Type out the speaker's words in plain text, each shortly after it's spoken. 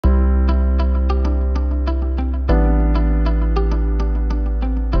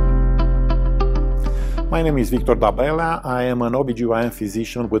My name is Victor Dabelea. I am an OBGYN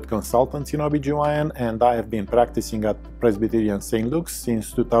physician with consultants in OBGYN, and I have been practicing at Presbyterian St. Luke's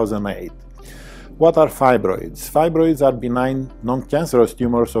since 2008. What are fibroids? Fibroids are benign, non-cancerous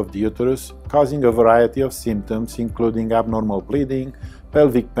tumors of the uterus causing a variety of symptoms including abnormal bleeding,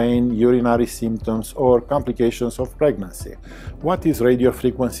 pelvic pain, urinary symptoms, or complications of pregnancy. What is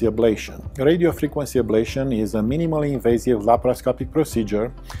radiofrequency ablation? Radiofrequency ablation is a minimally invasive laparoscopic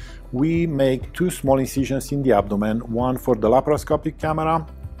procedure. We make two small incisions in the abdomen, one for the laparoscopic camera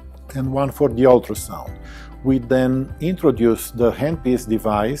and one for the ultrasound. We then introduce the handpiece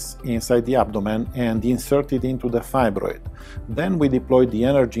device inside the abdomen and insert it into the fibroid. Then we deploy the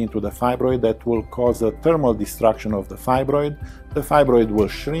energy into the fibroid that will cause a thermal destruction of the fibroid. The fibroid will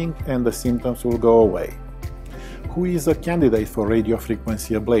shrink and the symptoms will go away. Who is a candidate for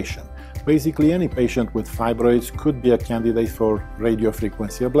radiofrequency ablation? Basically, any patient with fibroids could be a candidate for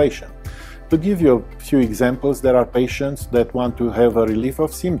radiofrequency ablation. To give you a few examples, there are patients that want to have a relief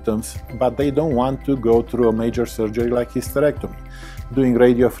of symptoms, but they don't want to go through a major surgery like hysterectomy. Doing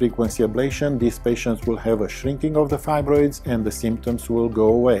radiofrequency ablation, these patients will have a shrinking of the fibroids and the symptoms will go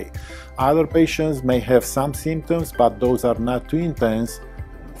away. Other patients may have some symptoms, but those are not too intense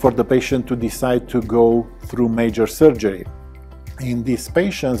for the patient to decide to go through major surgery. In these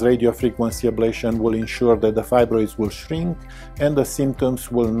patients, radiofrequency ablation will ensure that the fibroids will shrink and the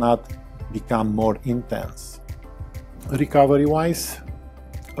symptoms will not become more intense. Recovery-wise,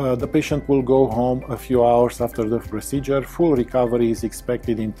 the patient will go home a few hours after the procedure. Full recovery is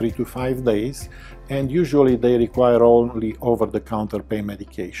expected in 3 to 5 days, and usually they require only over-the-counter pain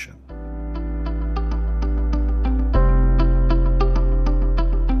medication.